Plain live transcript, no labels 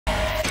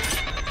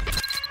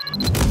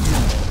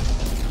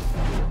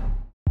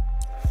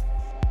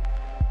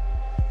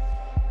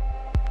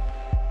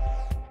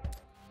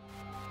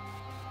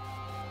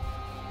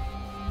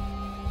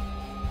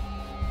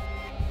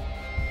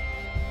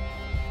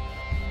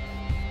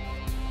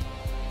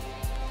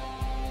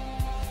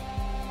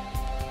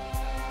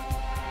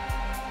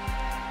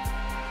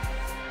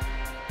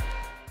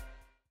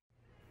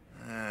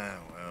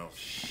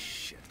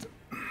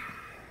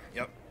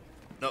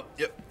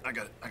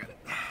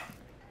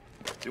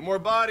Two more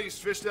bodies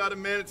fished out of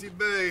Manatee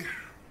Bay.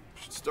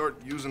 Should start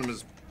using them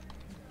as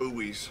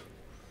buoys.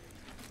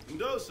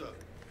 Mendoza,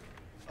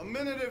 a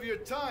minute of your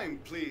time,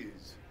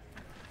 please.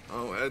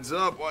 Oh, heads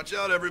up. Watch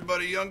out,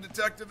 everybody. Young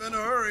detective in a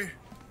hurry.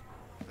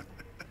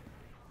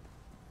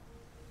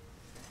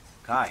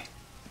 Kai.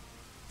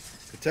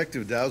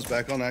 Detective Dow's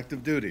back on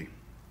active duty.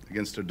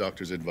 Against her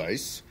doctor's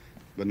advice,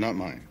 but not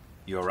mine.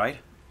 You all right?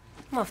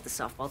 I'm off the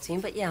softball team,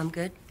 but yeah, I'm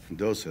good.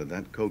 Mendoza,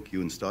 that coke you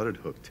and Stoddard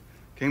hooked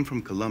came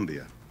from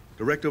Colombia,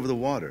 direct over the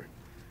water.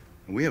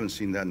 And we haven't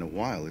seen that in a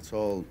while. It's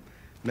all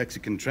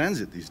Mexican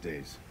transit these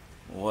days.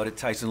 What did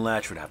Tyson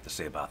Latchford have to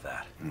say about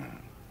that?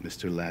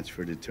 Mr.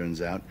 Latchford, it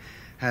turns out,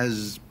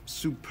 has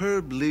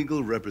superb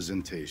legal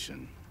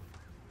representation.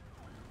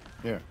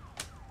 Here.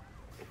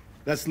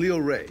 That's Leo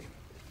Ray,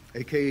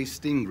 a.k.a.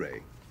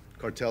 Stingray,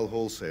 cartel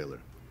wholesaler.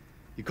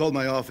 He called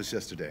my office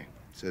yesterday.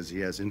 Says he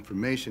has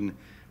information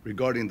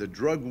regarding the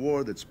drug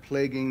war that's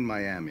plaguing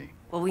Miami.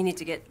 Well, we need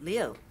to get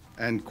Leo.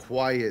 And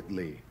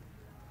quietly.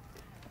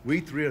 We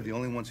three are the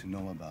only ones who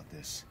know about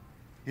this.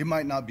 It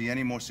might not be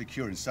any more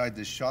secure inside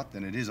this shop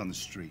than it is on the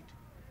street.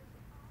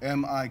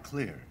 Am I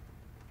clear?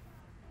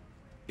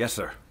 Yes,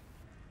 sir.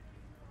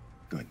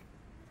 Good.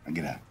 Now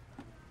get out.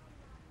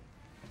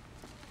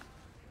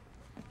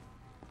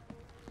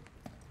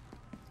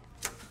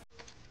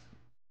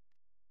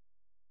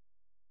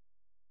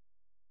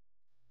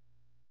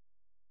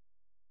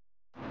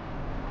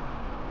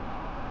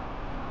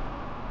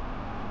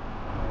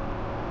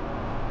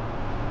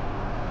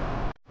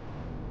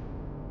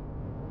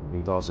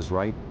 Dawes is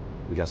right.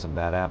 We got some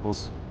bad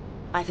apples.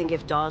 I think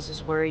if Dawes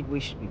is worried, we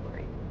should be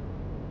worried.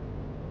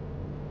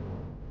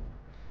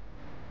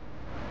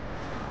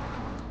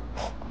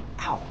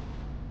 Ow.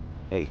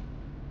 Hey,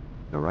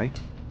 you all right?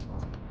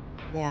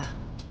 Yeah,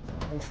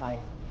 I'm fine.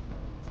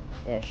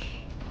 Ish.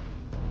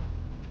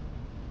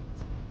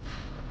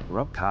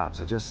 We're up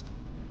cops.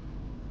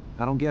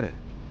 I don't get it.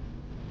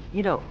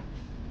 You don't?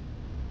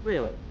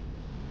 Really?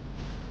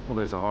 Well,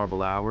 there's the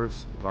horrible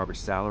hours, garbage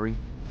salary.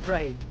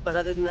 Right, but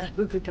other than that,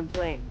 who could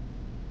complain?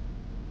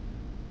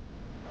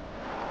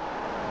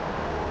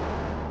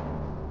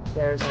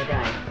 There's our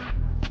guy.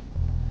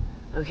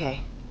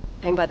 Okay,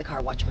 hang by the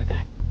car, watch my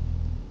back.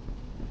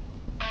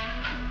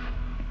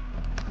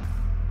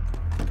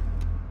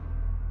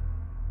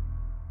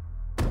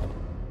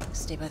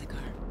 Stay by the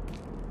car.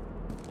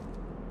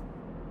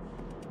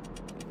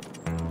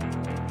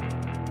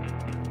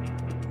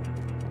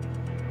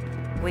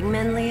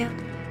 Wingman, Leo?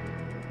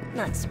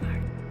 Not smart.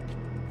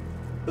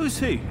 Who's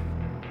he?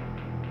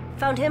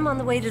 Found him on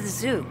the way to the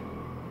zoo.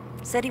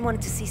 Said he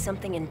wanted to see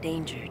something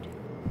endangered.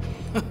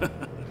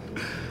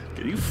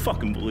 Can you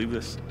fucking believe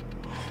this?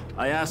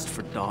 I asked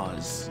for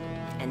Dawes.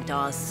 And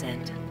Dawes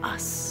sent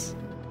us.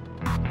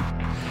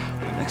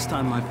 The next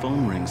time my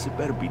phone rings, it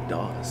better be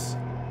Dawes.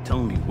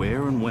 Telling me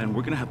where and when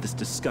we're gonna have this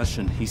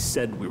discussion he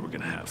said we were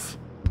gonna have.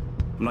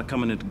 I'm not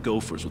coming into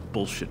Gophers with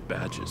bullshit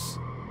badges.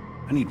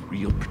 I need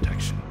real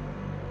protection.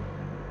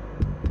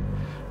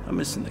 I'm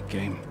missing the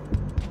game.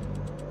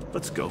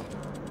 Let's go.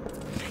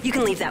 You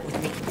can leave that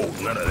with me. Oh,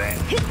 none of that.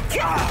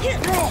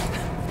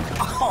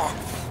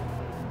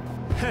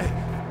 Hey,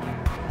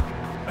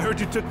 I heard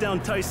you took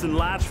down Tyson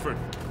Latchford.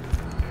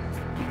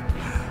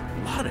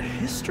 A lot of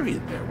history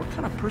in there. What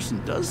kind of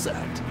person does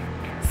that?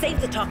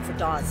 Save the talk for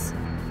Dawes.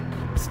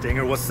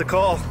 Stinger, what's the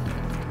call?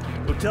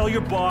 Go tell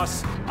your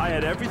boss I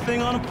had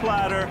everything on a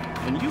platter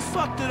and you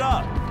fucked it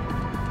up.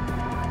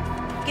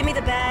 Give me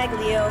the bag,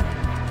 Leo,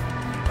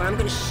 or I'm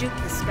gonna shoot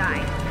this guy.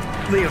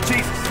 Leo,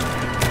 Jesus!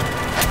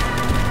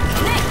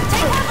 Nick,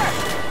 take cover!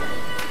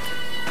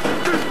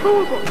 There's two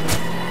of them!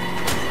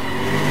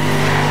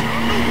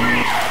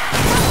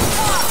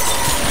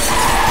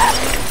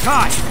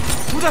 Kai!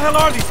 Who the hell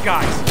are these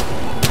guys?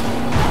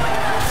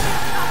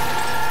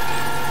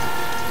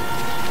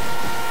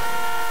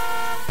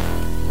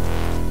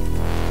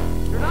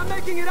 You're not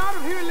making it out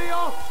of here,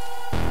 Leo!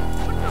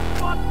 What the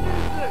fuck is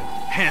this?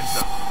 Hands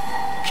up.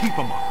 Keep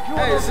them up.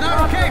 Hey, it's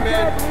not okay,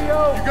 man.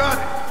 Leo! You got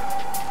it.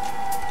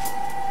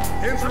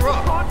 Hands are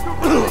up. Talk to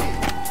me!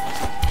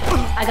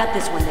 I got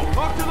this one, Nick.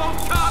 Talk to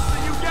those cops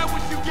and you get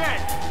what you get!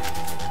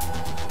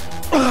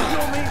 You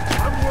know me,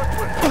 I'm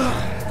worthless.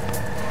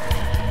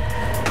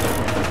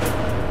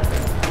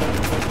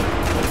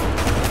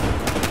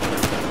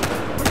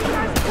 Are you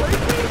guys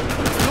crazy?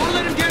 Don't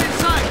let him get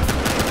inside.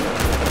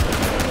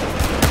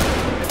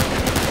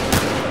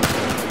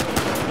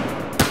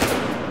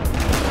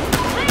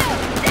 Leo,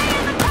 stay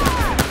in the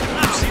car!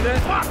 You see that?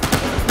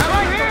 Now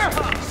right here.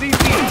 CZ,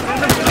 send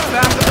them to the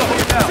back of the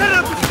hotel. Set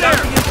up the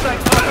stairs. Inside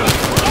tunnel.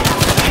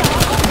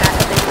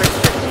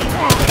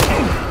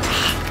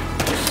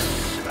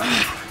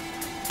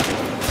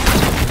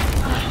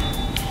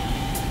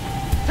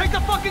 Take the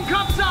fucking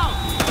cops out!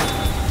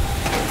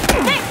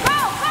 Nick, go,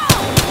 go!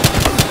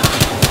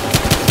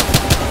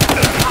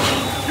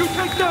 You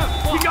take them!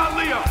 We got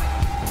Leo!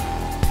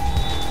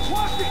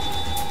 Watch it!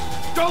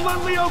 Don't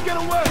let Leo get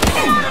away!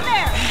 Get out of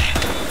there!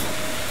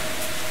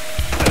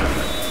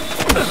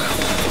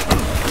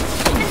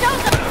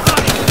 Mendoza!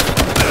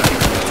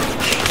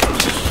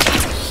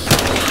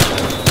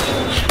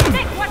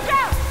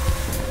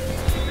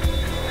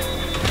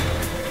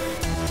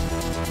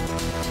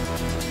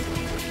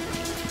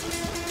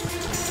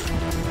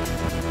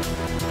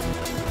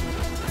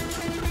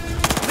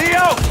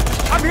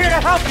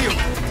 help you!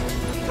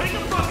 Take a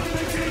fucking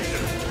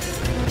vacation!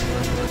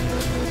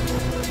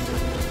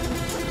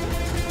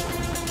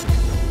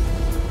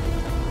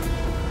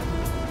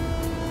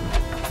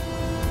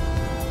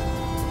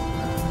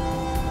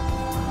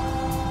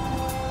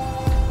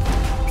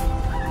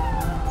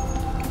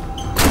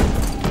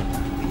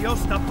 Leo,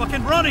 stop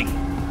fucking running!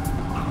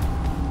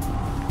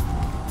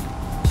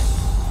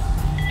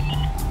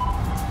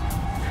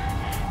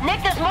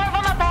 Nick, there's more of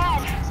them up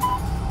ahead!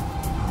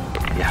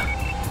 Yeah,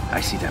 I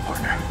see that,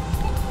 partner.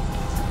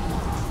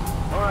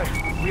 All right,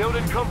 Leo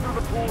didn't come through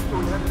the pool, so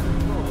we had to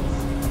control.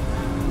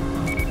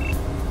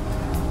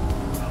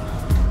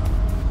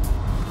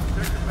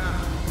 Check the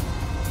map.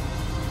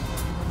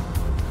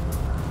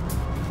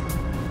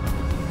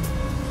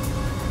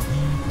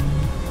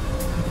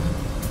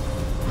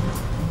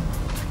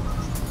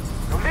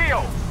 Yo,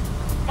 Leo!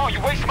 Oh,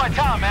 you're wasting my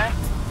time, man.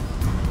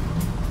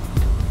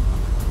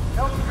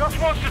 Gus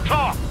wants to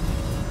talk.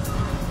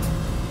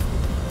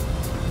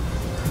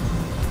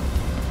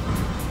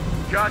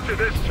 Gotcha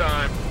this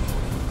time.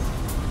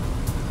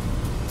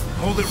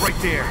 Hold it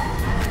right there.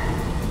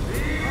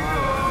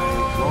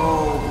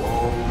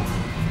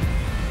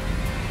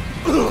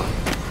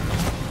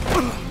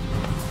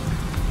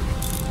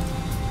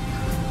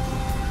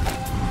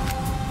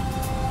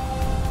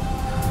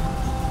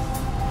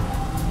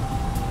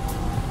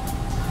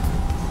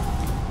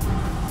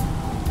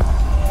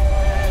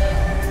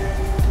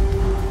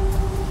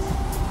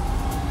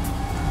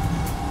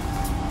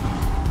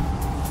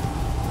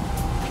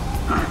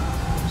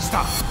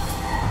 Stop.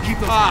 Keep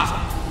those hands up.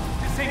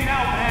 Just hanging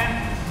out, man.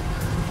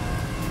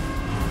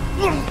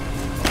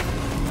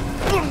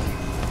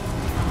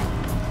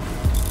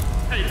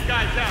 Hey, you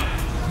guys out.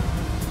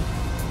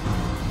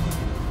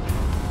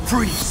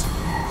 Freeze!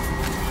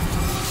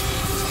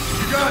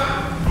 You got it.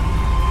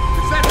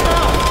 It's that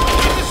Tom.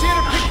 He's just here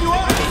to pick you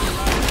up.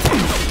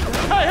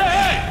 Hey, hey,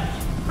 hey!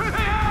 Hey,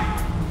 hey, hey!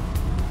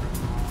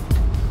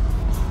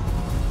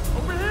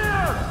 Over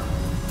here!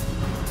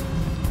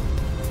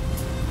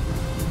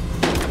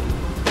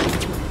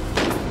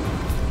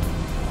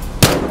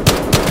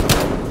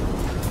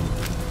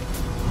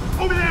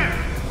 Over there!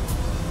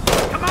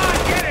 Come on,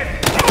 get it!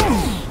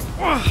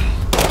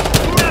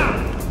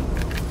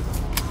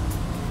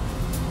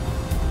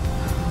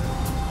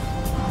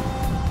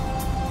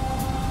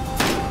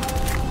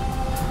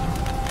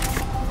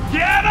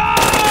 Get him!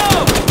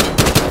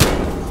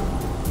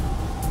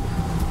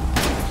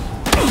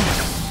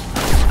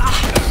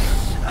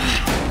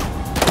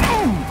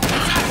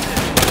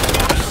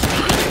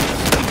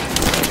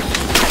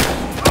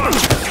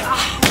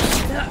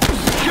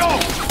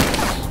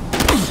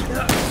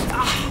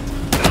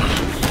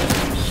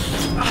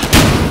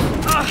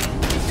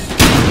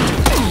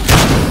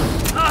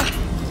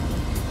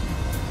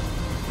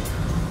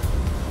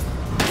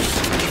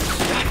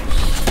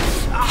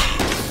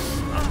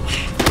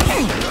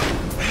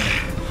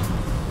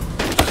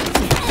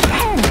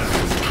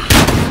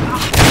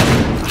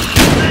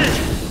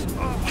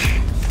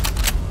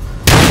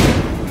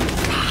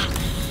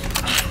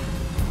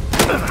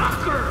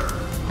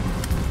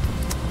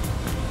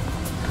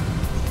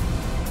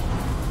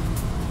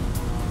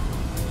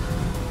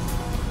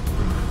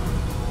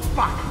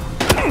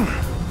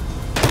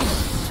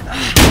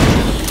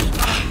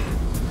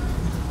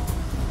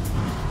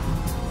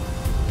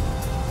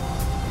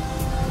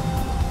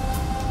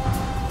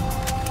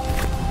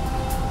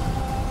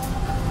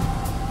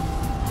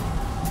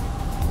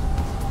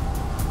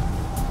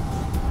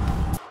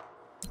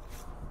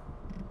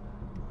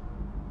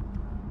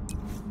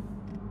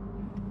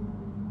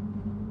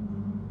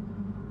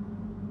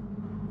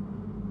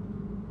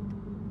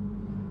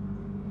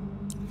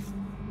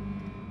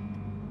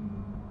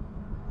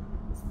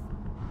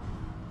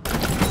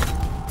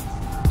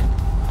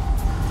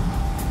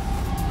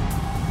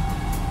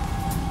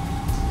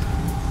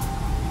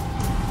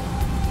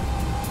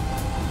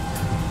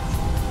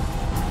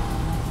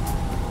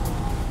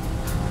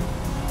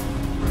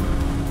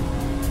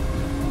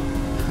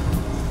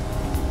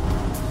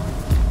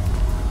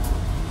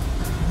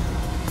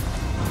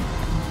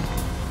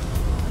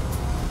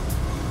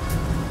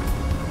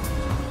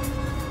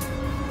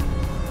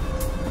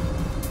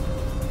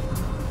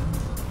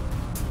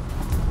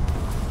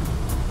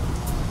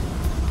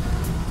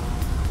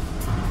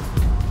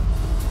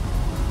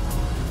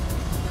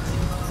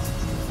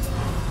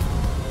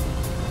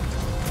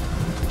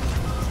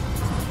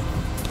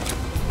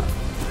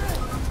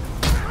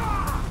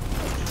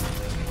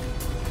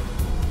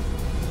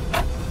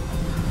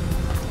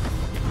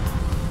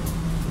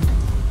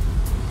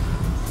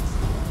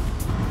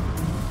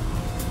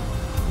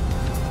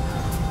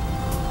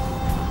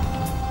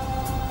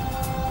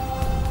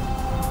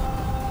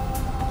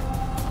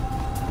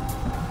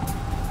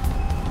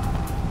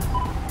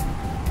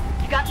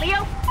 Got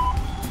Leo?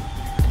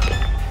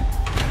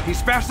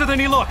 He's faster than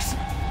he looks.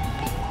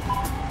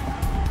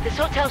 This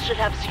hotel should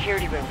have a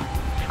security room.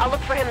 I'll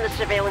look for him in the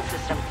surveillance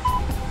system.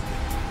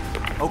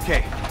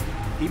 Okay.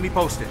 Keep me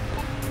posted.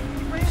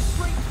 He ran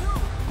straight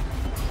through.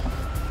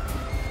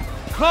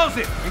 Close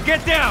it and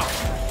get down!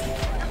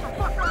 Get the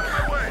fuck out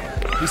of my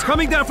He's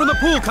coming down from the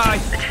pool, Kai!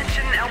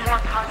 Attention Elmore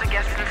Plaza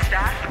guests and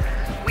staff.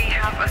 We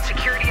have a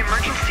security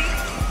emergency.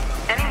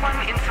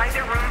 Anyone inside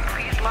their room,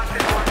 please lock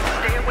the door and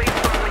stay away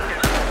from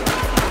windows.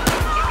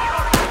 If you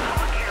are in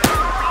public area,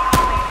 please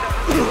leave the hotel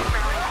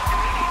grounds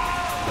immediately.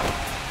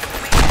 The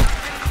police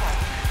have been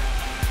called.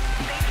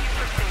 Thank you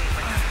for staying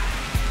with us.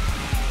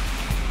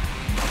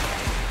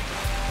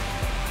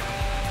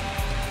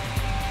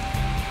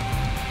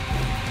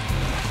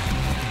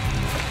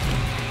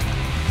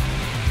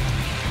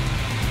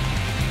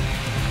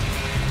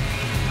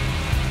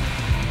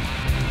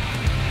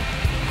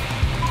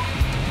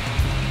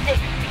 Nick,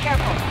 be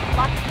careful.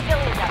 Lots of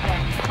civilians out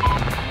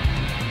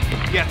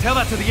there. Yeah, tell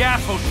that to the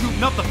asshole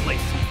shooting up the place.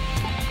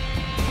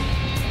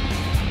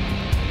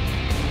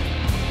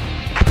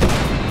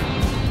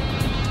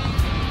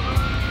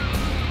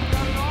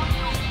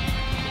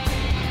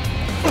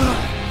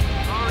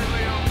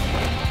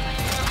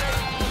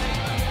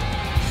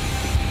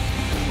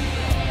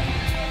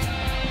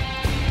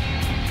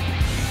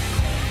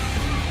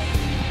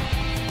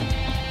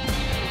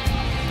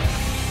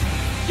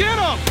 Get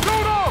him!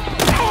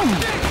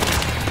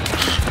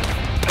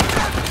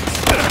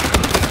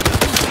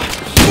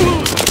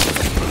 Shoot him!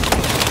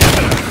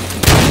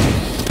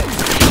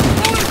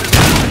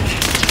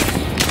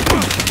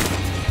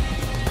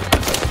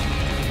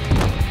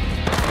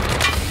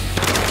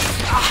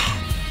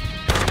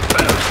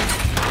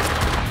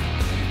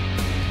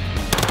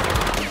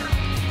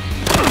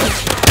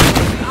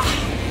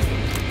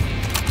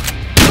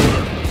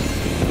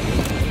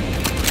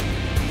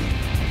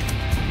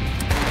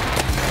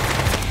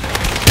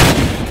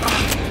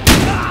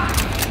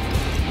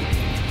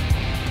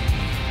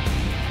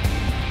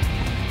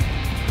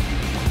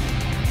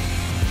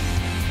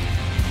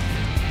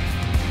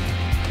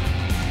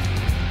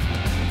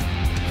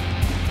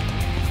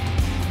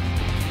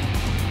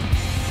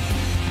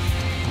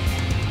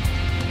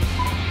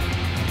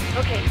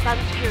 Okay, found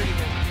the security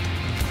room.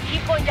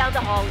 Keep going down the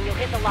hall and you'll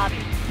hit the lobby.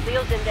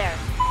 Leo's in there.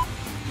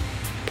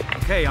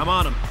 Okay, I'm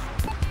on him.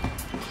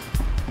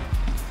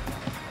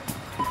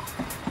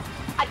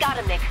 I got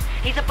him, Nick.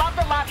 He's above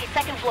the lobby,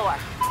 second floor.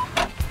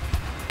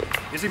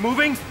 Is he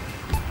moving?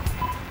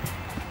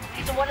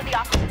 He's in one of the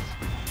offices.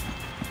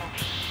 Oh,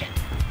 shit.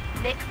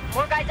 Nick,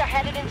 more guys are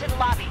headed into the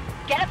lobby.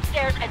 Get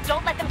upstairs and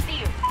don't let them see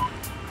you.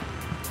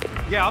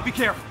 Yeah, I'll be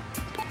careful.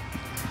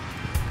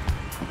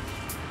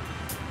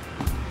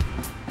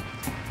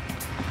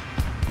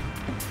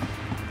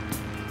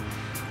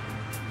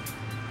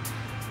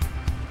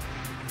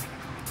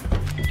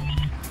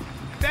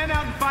 Stand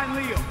out and find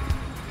Leo.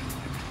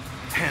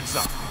 Hands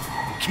up.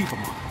 We'll keep him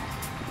on.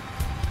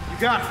 You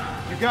got it.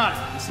 You got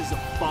it. This is a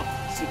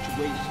fucked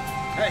situation.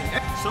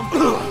 Hey, Some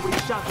people already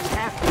shot through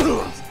half the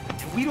place,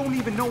 and we don't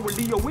even know where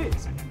Leo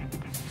is.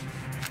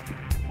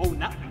 Oh,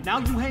 now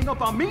you hang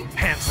up on me?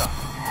 Hands up.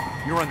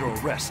 You're under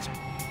arrest.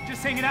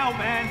 just hanging out,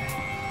 man.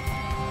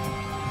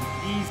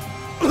 Easy.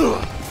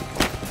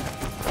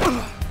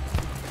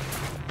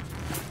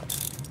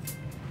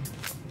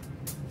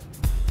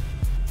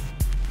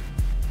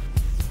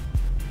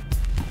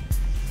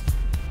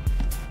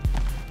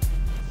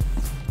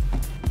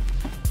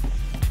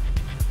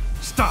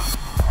 Stop!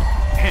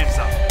 Hands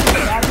up!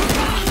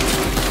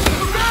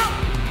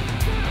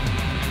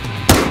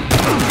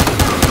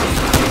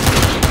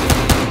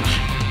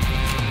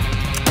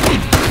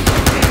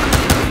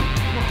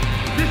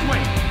 This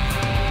way.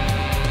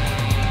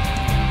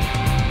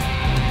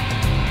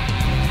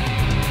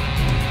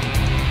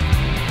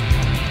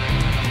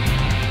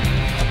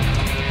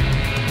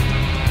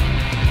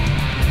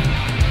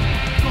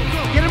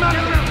 Go, get him out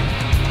of here!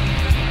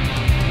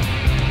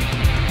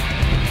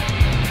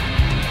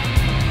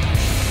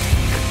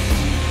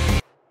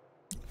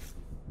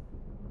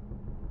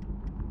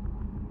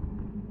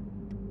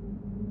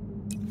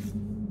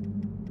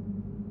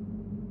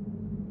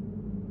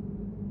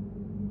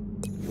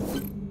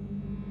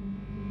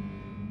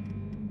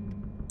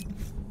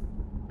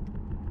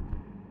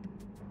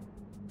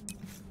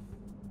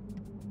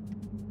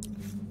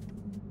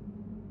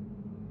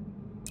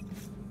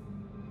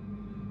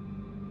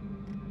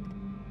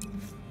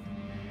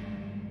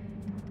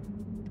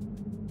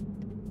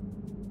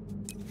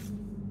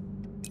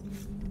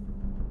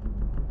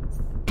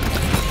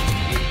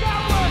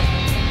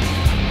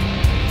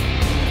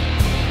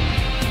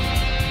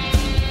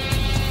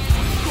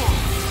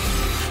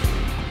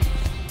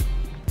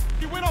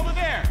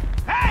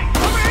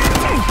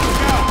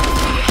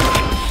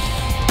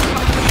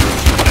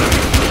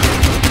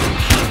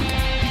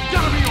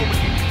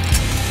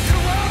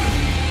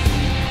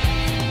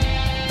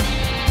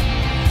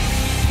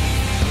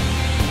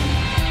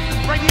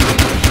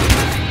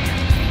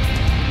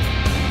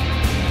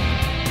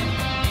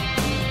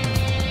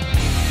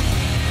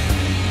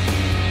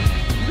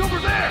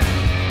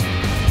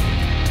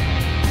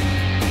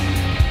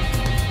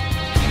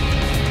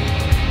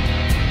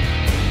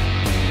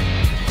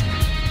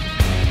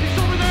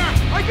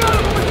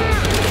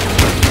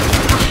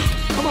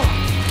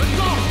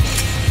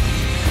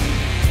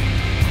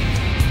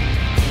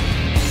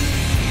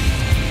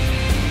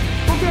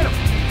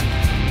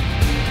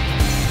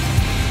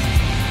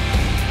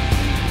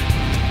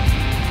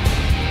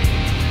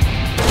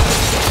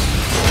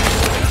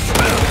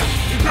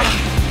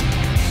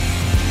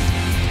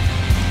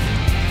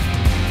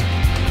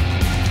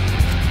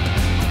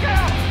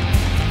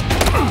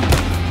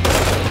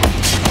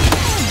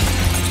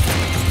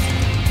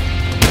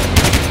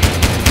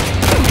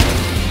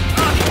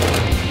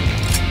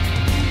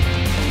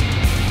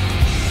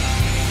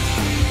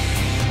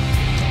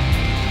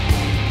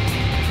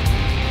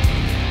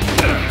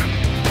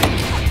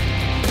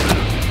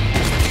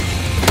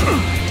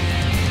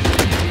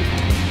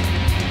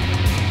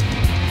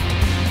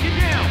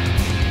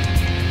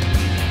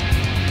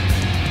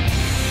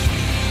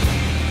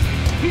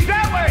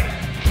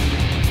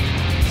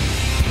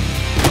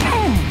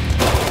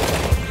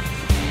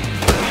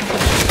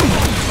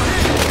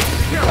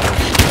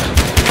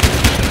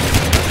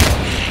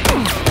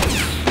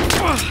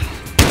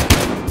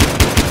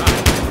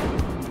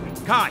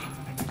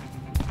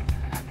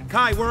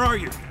 are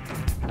you?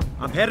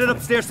 I'm headed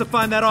upstairs to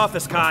find that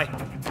office, Kai.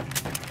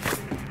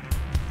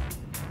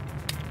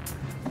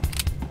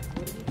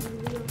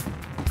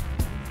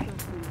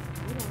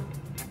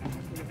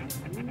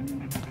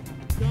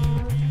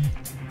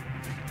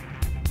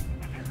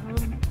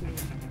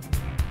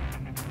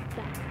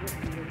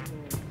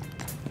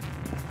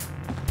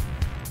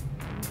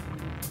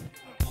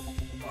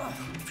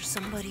 For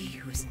somebody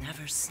who has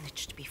never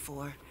snitched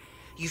before,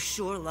 you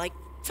sure like...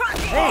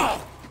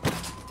 Hey!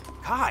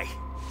 Kai!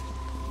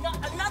 Not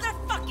another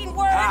fucking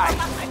word Kai.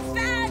 about my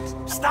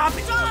badge! Stop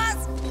it!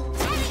 Jaws!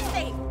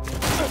 Anything!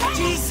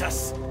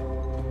 Jesus!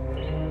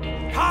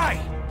 Kai!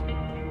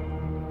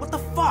 What the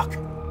fuck?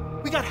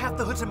 We got half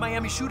the hoods in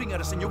Miami shooting at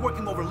us and you're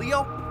working over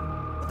Leo?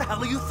 What the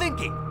hell are you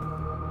thinking?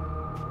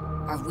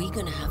 Are we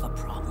gonna have a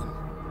problem?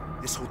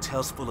 This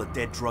hotel's full of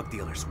dead drug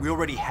dealers. We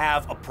already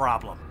have a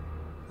problem.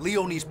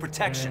 Leo needs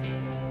protection.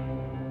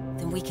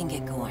 Then we can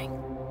get going.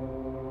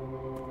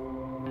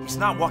 He's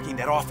not walking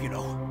that off, you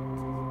know.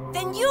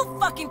 Then you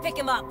fucking pick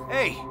him up!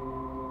 Hey!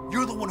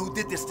 You're the one who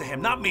did this to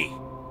him, not me.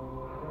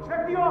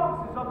 Check the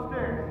offices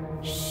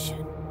upstairs.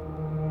 Shit.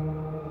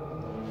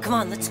 Come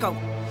on, let's go.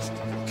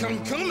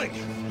 I'm coming.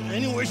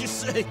 Anywhere you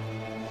say.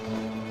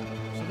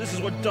 So this is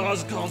what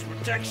Dawes calls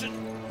protection?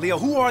 Leo,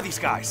 who are these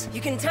guys?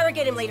 You can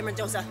interrogate him later,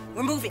 Mendoza.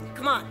 We're moving.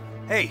 Come on.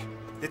 Hey,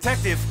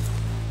 detective.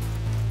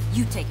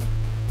 You take it.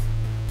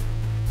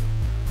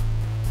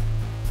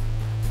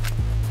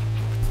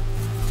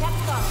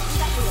 Captain Boss, do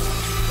that wheel.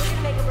 We're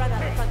gonna make a run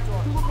out the front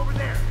door. Look over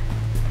there.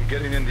 I'm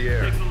getting in the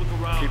air. Take a look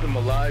around. Keep him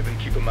alive and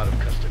keep him out of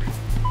custody.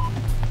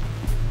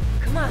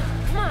 Come on,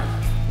 come on.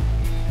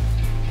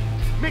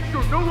 Make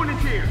sure no one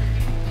is here.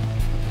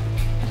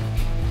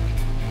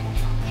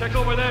 Check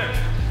over there.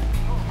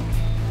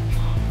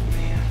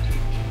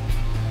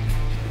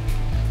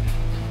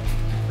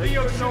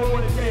 Leo, no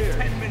one is here.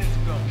 10 minutes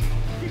ago.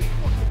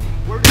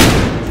 Where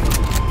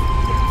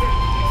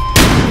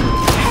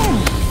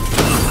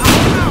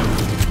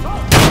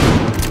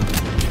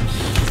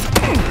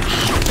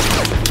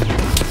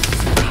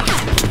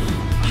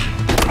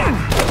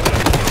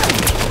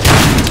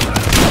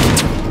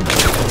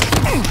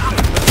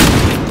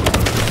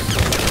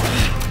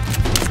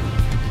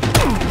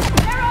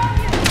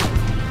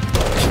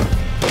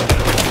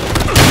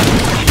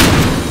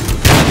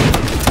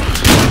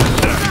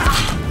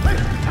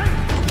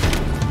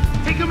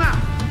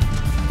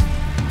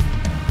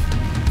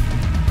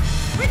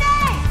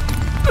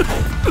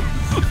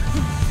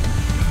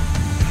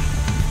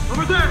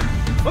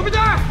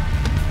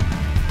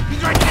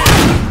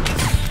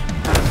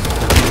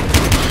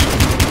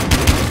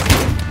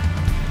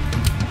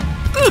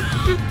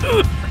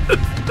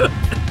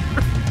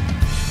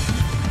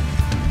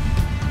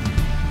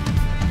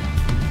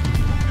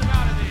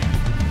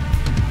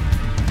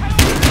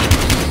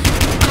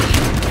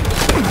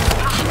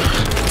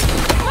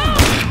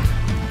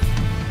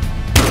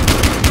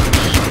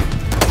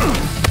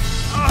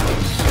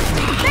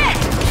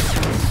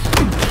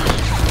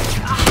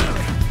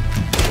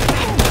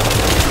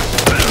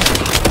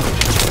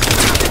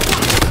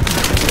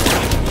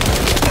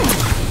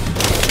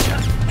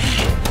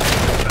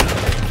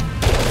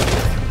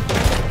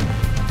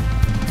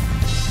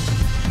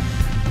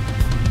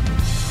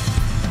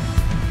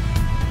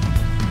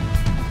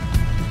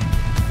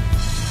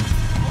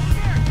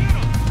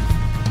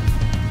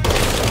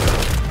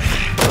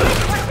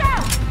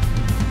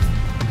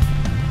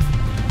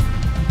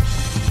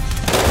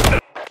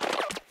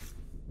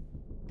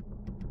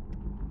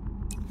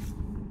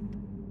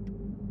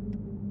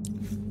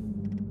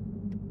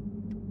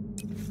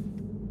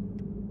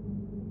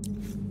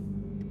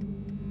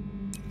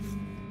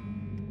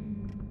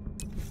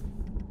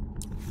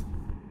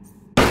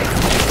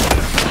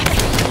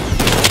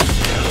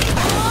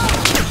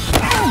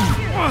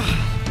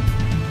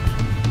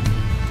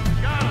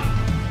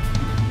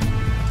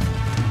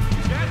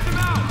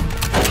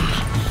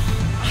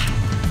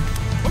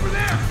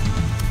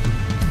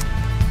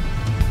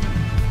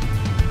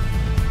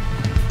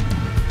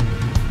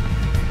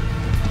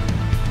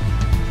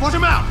Flush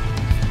him out!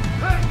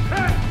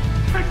 Hey!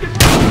 Take this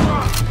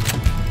off!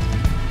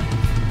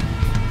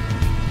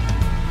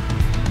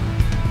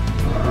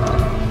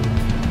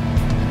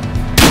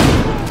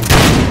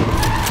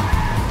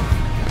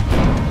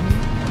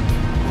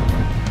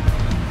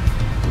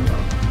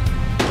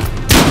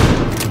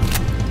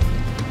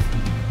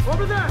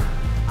 Over there!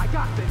 I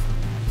got this!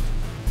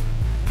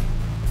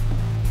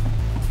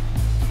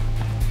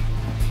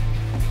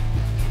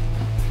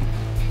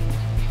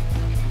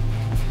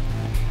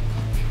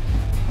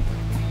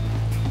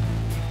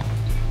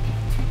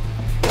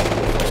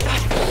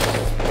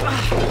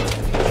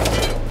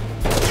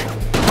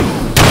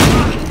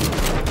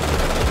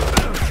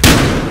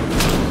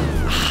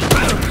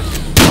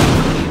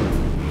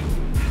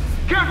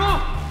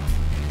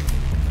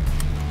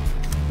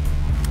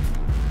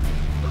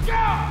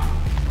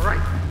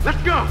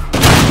 Let's go!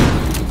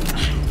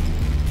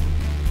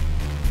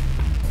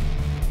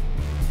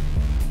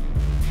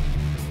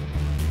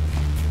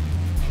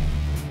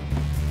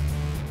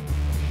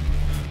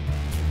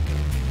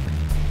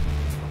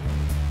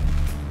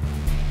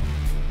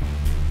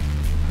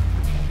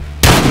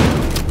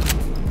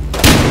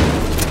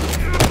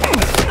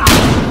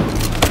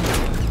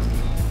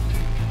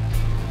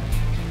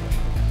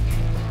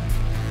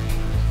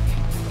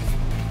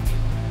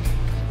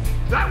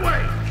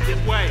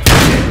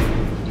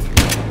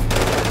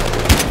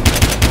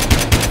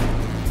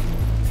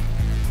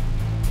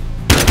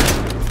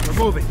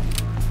 moving.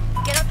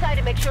 Get outside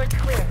and make sure it's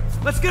clear.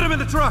 Let's get him in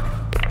the truck.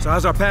 So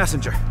how's our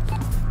passenger?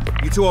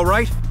 You two all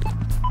right?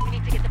 We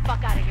need to get the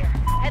fuck out of here.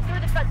 Head through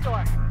the front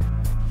door.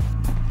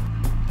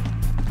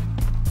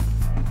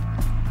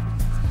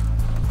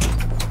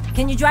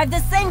 Can you drive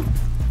this thing?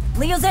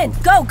 Leo's in.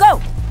 Go,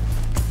 go!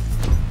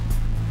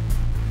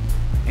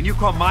 And you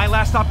call my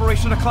last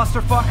operation a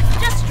clusterfuck?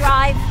 Just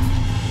drive.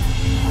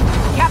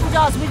 Captain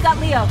Dawes, we've got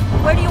Leo.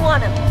 Where do you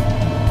want him?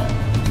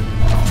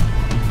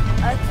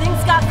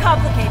 Things got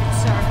complicated,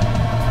 sir.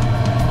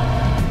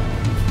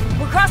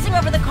 We're crossing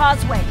over the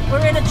causeway.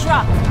 We're in a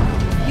truck.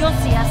 You'll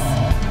see us.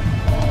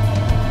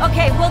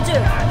 Okay, we'll do.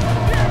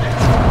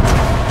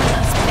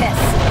 He's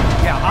pissed.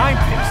 Yeah, I'm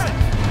pissed.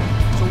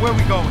 So where are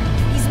we going?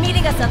 He's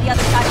meeting us on the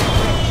other side of the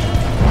bridge.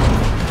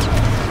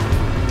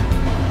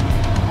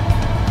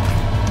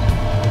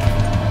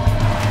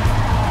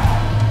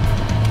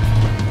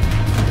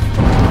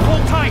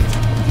 Hold tight!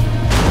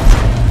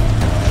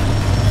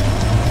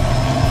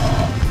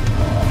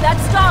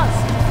 That's Dawes.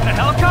 The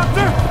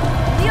helicopter?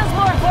 Leo's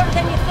more important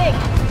than you think.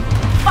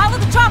 Follow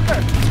the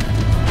chopper!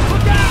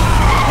 Look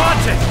out!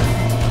 Watch it!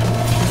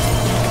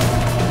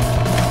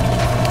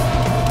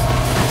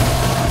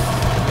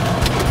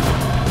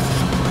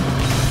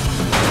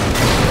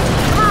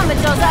 Come on,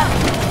 Mendoza!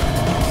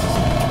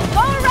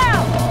 Go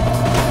around!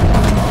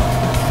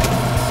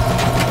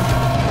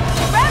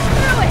 Wrap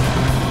through it!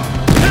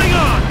 Hang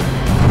on!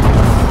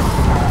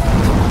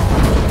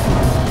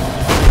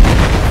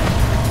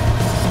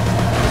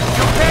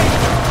 You okay?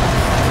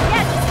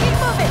 Yeah, just keep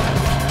moving!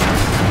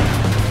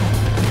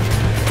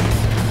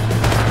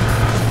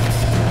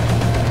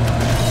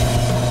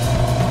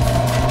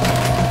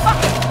 Fuck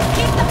it!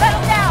 Keep the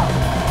pedal down!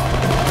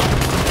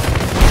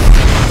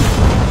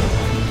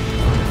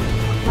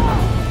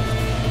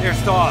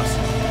 There's Dawes.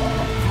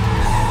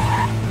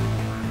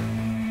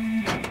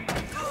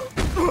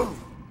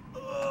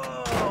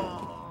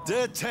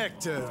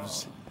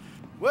 Detectives.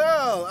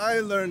 Well, I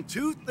learned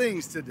two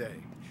things today.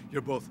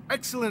 You're both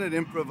excellent at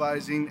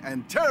improvising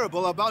and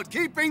terrible about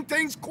keeping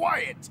things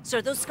quiet.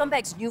 Sir, those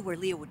scumbags knew where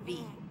Leo would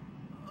be.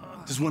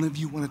 Does one of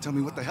you want to tell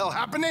me what the hell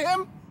happened to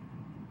him?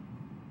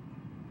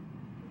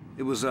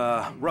 It was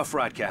a rough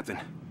ride, Captain.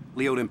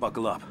 Leo didn't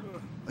buckle up.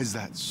 Is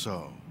that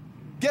so?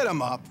 Get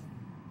him up.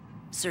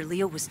 Sir,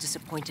 Leo was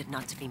disappointed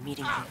not to be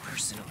meeting you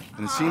personally.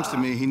 And it seems to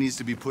me he needs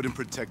to be put in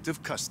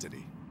protective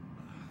custody.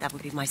 That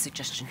would be my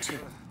suggestion, too.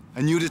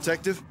 And you,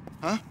 detective?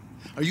 Huh?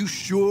 Are you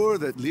sure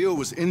that Leo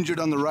was injured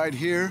on the ride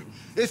here?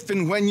 If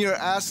and when you're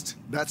asked,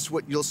 that's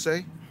what you'll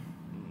say?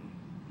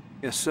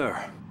 Yes, sir.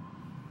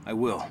 I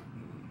will.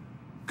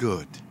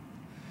 Good.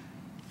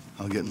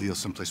 I'll get Leo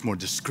someplace more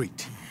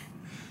discreet.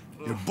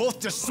 You're both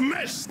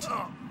dismissed!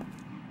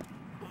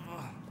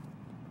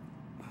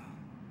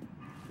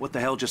 What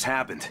the hell just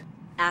happened?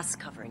 Ass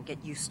cover and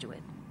get used to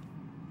it.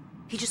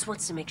 He just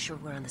wants to make sure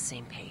we're on the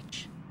same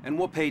page. And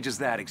what page is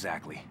that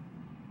exactly?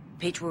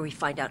 Page where we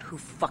find out who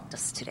fucked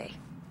us today.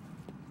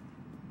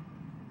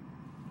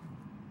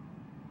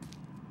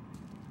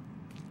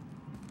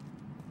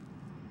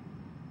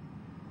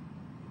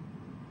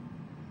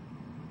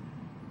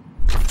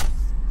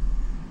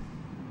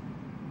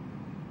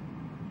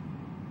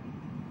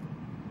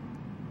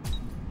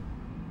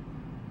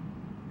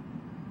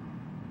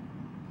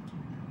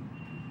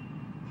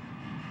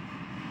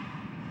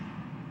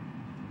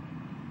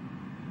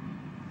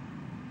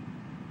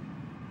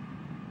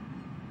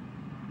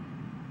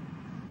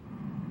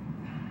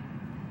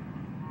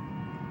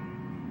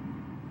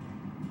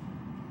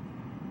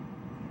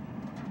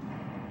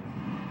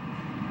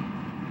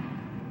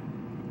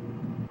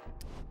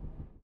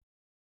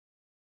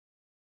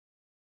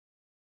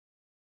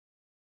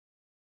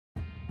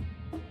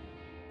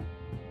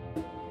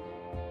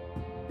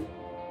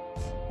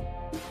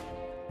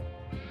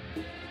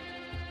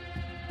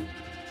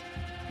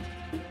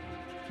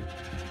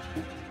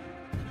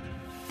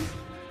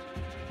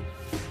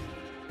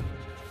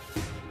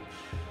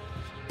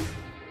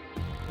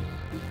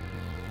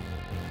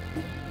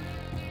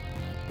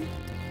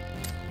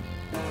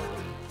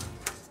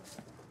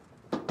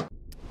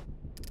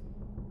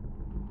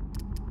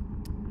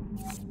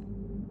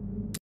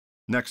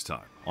 Next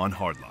time on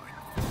Hardline.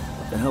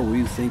 What the hell were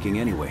you thinking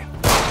anyway?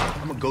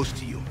 I'm a ghost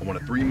to you. I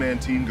want a three-man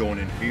team going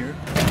in here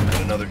and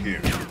another here.